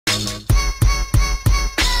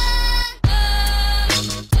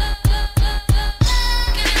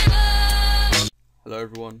Hello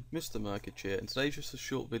everyone, MRMURK4G3 here, and today's just a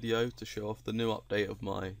short video to show off the new update of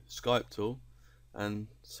my Skype tool. And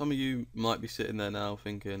some of you might be sitting there now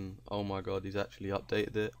thinking, oh my god, he's actually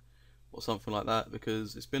updated it or something like that,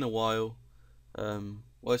 because it's been a while.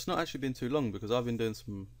 Well, it's not actually been too long, because I've been doing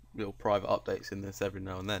some little private updates in this every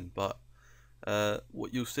now and then, but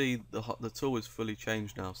what you'll see, the tool is fully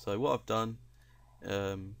changed now. So what I've done,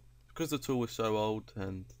 because the tool was so old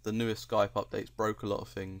and the newest Skype updates broke a lot of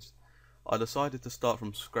things, I decided to start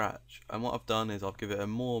from scratch, and what I've done is I've given it a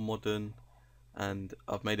more modern, and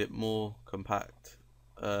I've made it more compact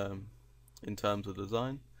in terms of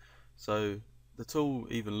design. So the tool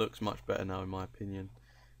even looks much better now, in my opinion.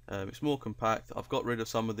 It's more compact. I've got rid of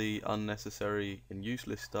some of the unnecessary and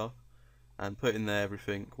useless stuff and put in there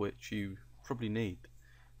everything which you probably need.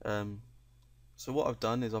 So what I've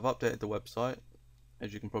done is I've updated the website,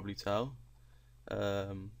 as you can probably tell,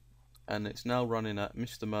 and it's now running at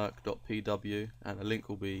MrMurk.pw, and a link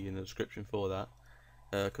will be in the description for that,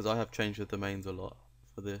 because I have changed the domains a lot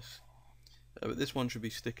for this, but this one should be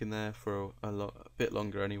sticking there for a bit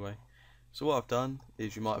longer anyway. So what I've done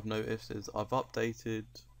is, you might have noticed, is I've updated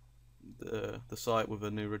the site with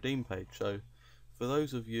a new redeem page. So for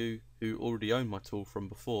those of you who already own my tool from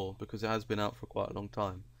before, because it has been out for quite a long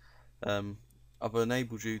time, I've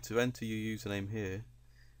enabled you to enter your username here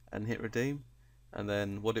and hit redeem, and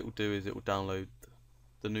then what it will do is it will download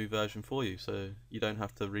the new version for you, so you don't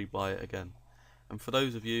have to rebuy it again. And for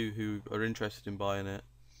those of you who are interested in buying it,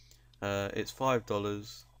 it's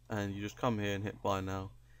 $5, and you just come here and hit buy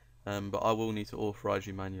now, but I will need to authorize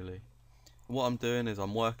you manually. And what I'm doing is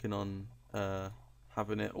I'm working on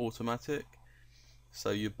having it automatic, so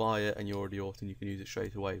you buy it and you're already authored and you can use it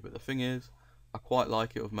straight away. But the thing is, I quite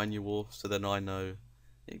like it with manual auth, so then I know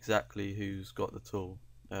exactly who's got the tool.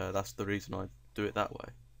 That's the reason I do it that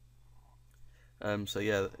way. So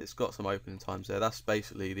yeah, it's got some opening times there. That's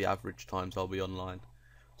basically the average times I'll be online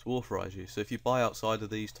to authorize you. So if you buy outside of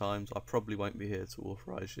these times, I probably won't be here to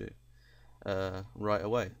authorize you right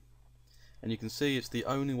away. And you can see it's the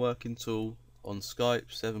only working tool on Skype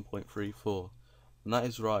 7.34, and that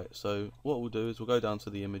is right. So what we'll do is we'll go down to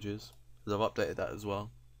the images, because I've updated that as well,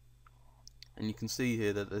 and you can see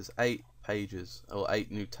here that there's 8 pages, or 8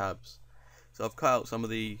 new tabs. So I've cut out some of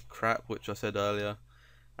the crap which I said earlier,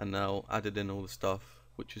 and now added in all the stuff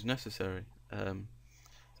which is necessary. So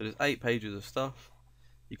there's 8 pages of stuff.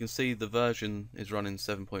 You can see the version is running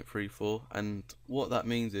 7.34, and what that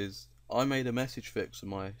means is I made a message fix on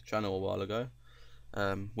my channel a while ago,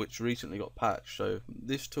 which recently got patched. So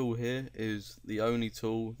this tool here is the only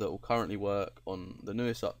tool that will currently work on the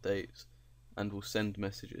newest updates and will send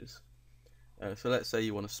messages. So let's say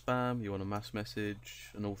you want to spam, you want a mass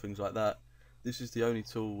message and all things like that. This is the only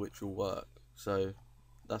tool which will work. So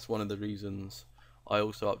that's one of the reasons I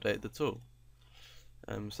also updated the tool.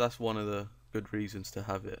 So that's one of the good reasons to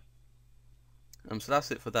have it. So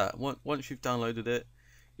that's it for that. Once you've downloaded it,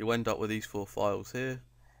 you'll end up with these 4 files here.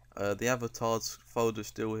 The avatars folder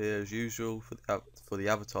still here as usual for the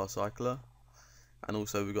avatar cycler, and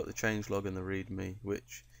also we've got the changelog and the readme,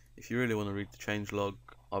 which if you really want to read the changelog,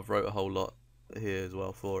 I've wrote a whole lot here as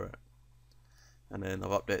well for it. And then I've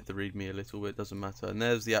updated the readme a little bit, doesn't matter. And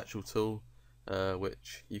there's the actual tool,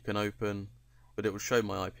 which you can open, but it will show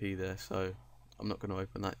my IP there, so I'm not going to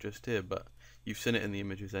open that just here, but you've seen it in the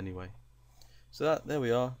images anyway. So there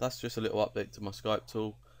we are. That's just a little update to my Skype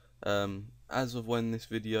tool. As of when this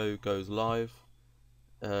video goes live,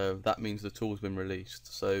 that means the tool's been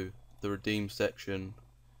released, so the redeem section,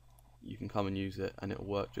 you can come and use it and it'll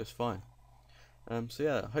work just fine. So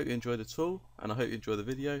yeah, I hope you enjoyed the tool, and I hope you enjoyed the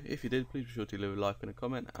video. If you did, please be sure to leave a like and a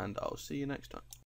comment, and I'll see you next time.